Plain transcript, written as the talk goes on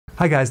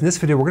Hi guys, in this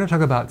video we're going to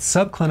talk about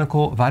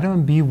subclinical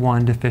vitamin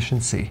B1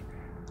 deficiency.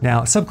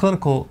 Now,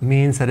 subclinical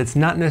means that it's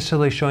not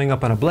necessarily showing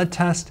up on a blood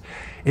test.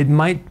 It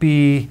might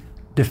be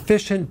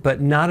deficient, but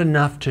not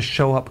enough to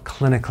show up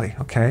clinically,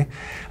 okay?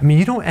 I mean,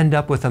 you don't end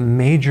up with a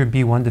major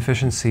B1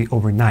 deficiency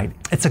overnight.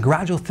 It's a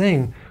gradual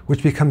thing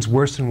which becomes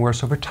worse and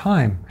worse over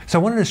time. So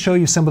I wanted to show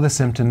you some of the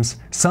symptoms,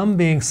 some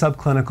being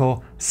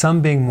subclinical,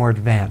 some being more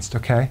advanced,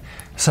 okay?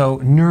 So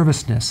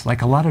nervousness,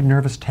 like a lot of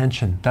nervous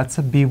tension, that's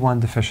a B1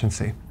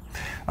 deficiency.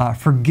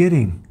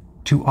 Forgetting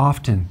too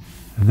often,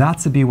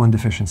 that's a B1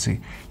 deficiency.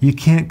 You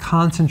can't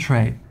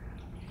concentrate,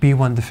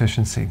 B1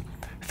 deficiency.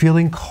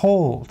 Feeling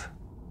cold,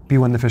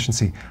 B1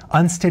 deficiency.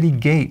 Unsteady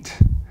gait,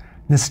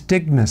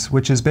 Nystagmus,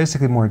 which is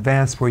basically more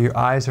advanced, where your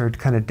eyes are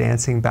kind of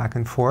dancing back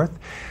and forth.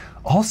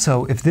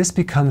 Also, if this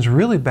becomes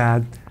really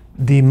bad,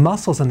 the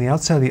muscles on the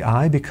outside of the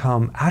eye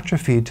become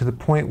atrophied to the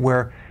point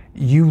where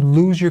you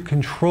lose your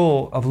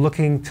control of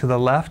looking to the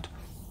left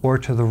or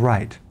to the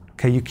right.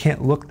 Okay, you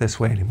can't look this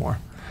way anymore.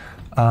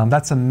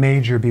 That's a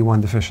major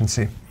B1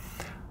 deficiency.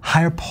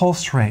 Higher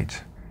pulse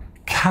rate,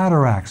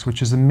 cataracts,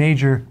 which is a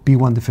major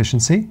B1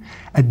 deficiency.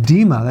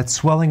 Edema, that's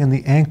swelling in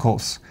the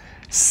ankles,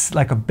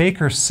 like a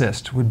Baker's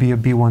cyst would be a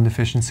B1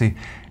 deficiency.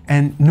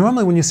 And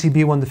normally when you see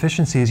B1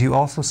 deficiencies, you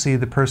also see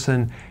the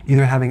person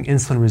either having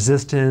insulin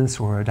resistance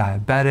or a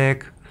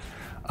diabetic,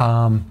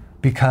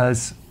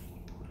 because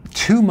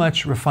too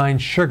much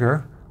refined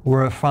sugar or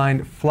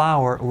refined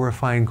flour or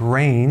refined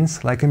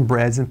grains, like in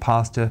breads and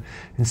pasta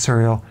and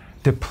cereal,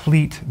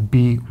 deplete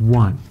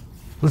B1.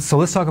 So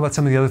let's talk about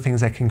some of the other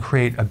things that can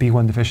create a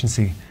B1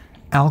 deficiency.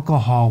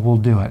 Alcohol will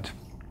do it.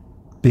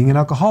 Being an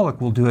alcoholic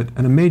will do it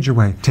in a major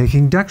way.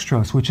 Taking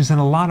dextrose, which is in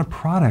a lot of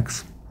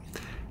products.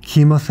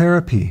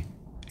 Chemotherapy,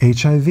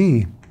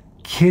 HIV,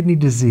 kidney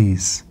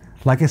disease,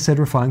 like I said,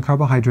 refined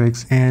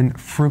carbohydrates, and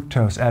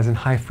fructose, as in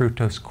high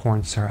fructose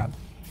corn syrup.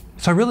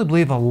 So I really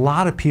believe a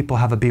lot of people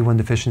have a B1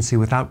 deficiency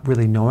without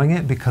really knowing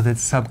it because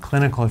it's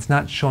subclinical. It's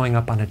not showing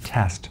up on a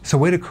test. So a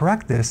way to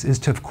correct this is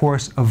to, of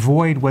course,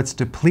 avoid what's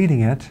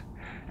depleting it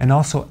and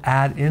also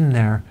add in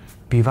there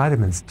B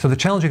vitamins. So the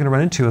challenge you're going to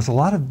run into is a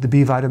lot of the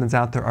B vitamins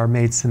out there are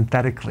made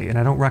synthetically, and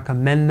I don't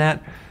recommend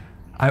that.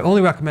 I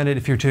only recommend it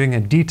if you're doing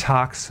a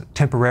detox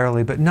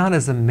temporarily, but not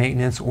as a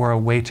maintenance or a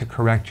way to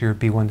correct your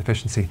B1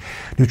 deficiency.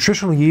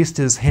 Nutritional yeast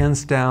is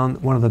hands down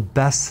one of the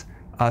best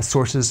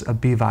sources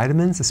of B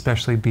vitamins,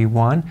 especially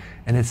B1,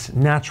 and it's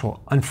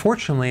natural.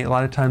 Unfortunately, a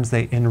lot of times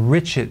they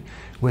enrich it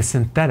with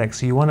synthetics,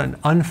 so you want an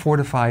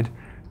unfortified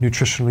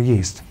nutritional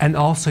yeast. And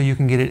also you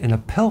can get it in a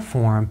pill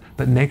form,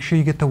 but make sure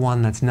you get the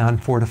one that's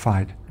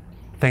non-fortified.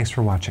 Thanks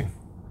for watching.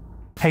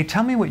 Hey,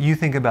 tell me what you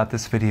think about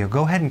this video.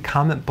 Go ahead and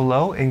comment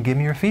below and give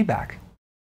me your feedback.